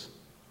existence.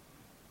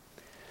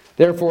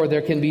 Therefore,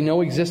 there can be no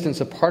existence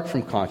apart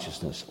from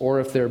consciousness, or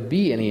if there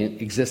be any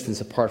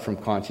existence apart from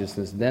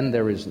consciousness, then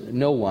there is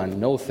no one,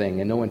 no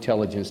thing, and no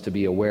intelligence to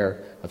be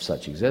aware of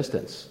such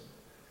existence.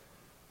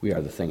 We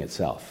are the thing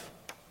itself.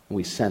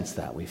 We sense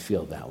that, we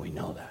feel that, we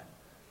know that.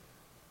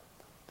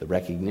 The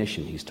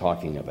recognition he's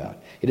talking about.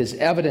 It is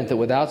evident that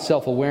without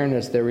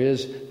self-awareness there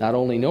is not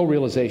only no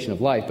realization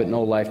of life, but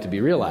no life to be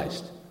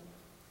realized.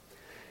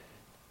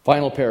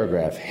 Final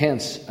paragraph.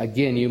 Hence,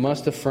 again, you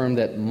must affirm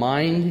that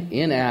mind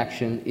in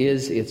action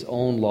is its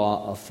own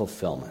law of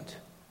fulfillment.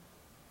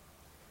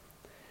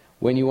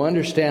 When you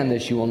understand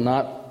this, you will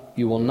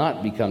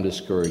not become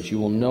discouraged. You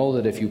will know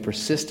that if you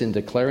persist in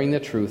declaring the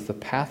truth, the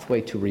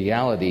pathway to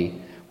reality,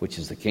 which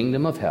is the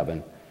kingdom of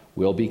heaven,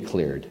 will be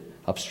cleared.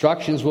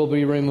 Obstructions will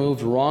be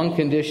removed. Wrong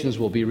conditions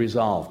will be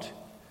resolved.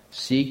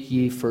 Seek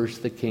ye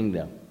first the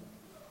kingdom.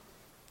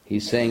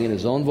 He's saying in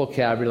his own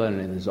vocabulary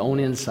and in his own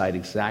insight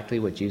exactly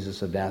what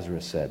Jesus of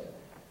Nazareth said.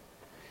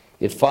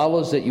 It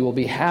follows that you will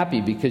be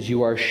happy because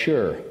you are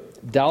sure.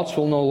 Doubts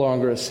will no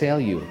longer assail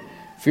you.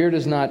 Fear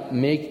does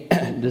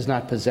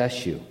not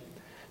possess you.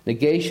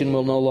 Negation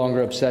will no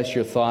longer obsess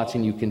your thoughts,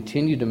 and you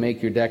continue to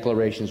make your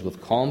declarations with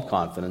calm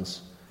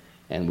confidence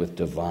and with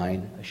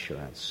divine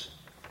assurance.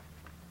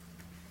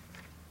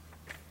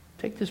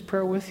 Take this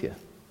prayer with you.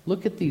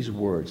 Look at these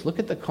words. Look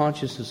at the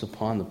consciousness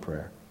upon the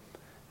prayer.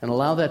 And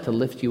allow that to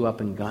lift you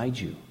up and guide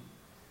you.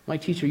 My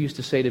teacher used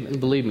to say to me, and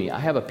believe me, I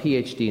have a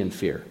PhD in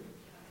fear.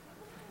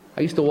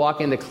 I used to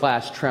walk into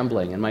class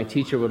trembling, and my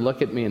teacher would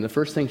look at me, and the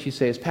first thing she'd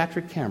say is,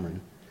 Patrick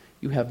Cameron,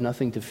 you have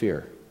nothing to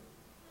fear.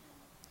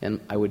 And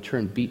I would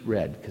turn beet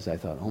red because I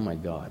thought, oh my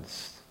God,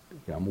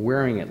 I'm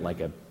wearing it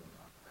like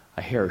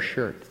a hair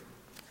shirt.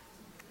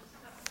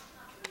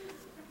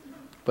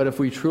 But if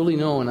we truly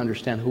know and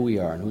understand who we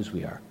are and whose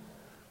we are,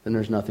 then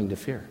there's nothing to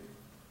fear.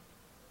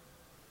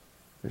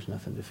 There's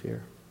nothing to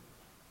fear.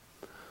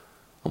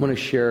 I'm going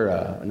to share,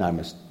 I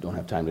don't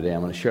have time today,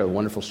 I'm going to share a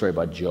wonderful story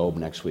about Job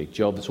next week.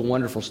 Job, it's a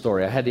wonderful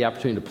story. I had the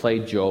opportunity to play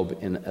Job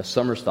in a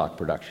summer stock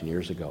production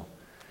years ago.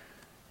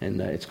 And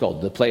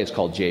the play is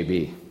called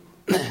JB.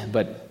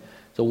 But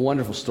it's a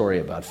wonderful story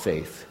about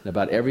faith, and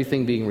about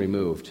everything being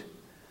removed.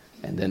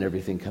 and then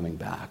everything coming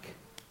back.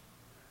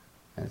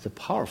 And it's a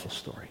powerful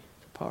story.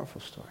 It's a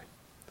powerful story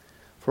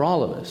for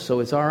all of us. So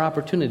it's our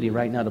opportunity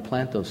right now to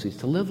plant those seeds,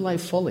 to live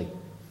life fully,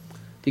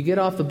 to get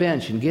off the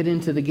bench and get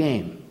into the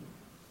game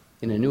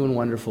in a new and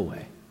wonderful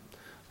way.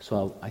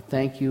 So I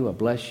thank you, I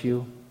bless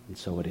you, and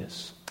so it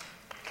is.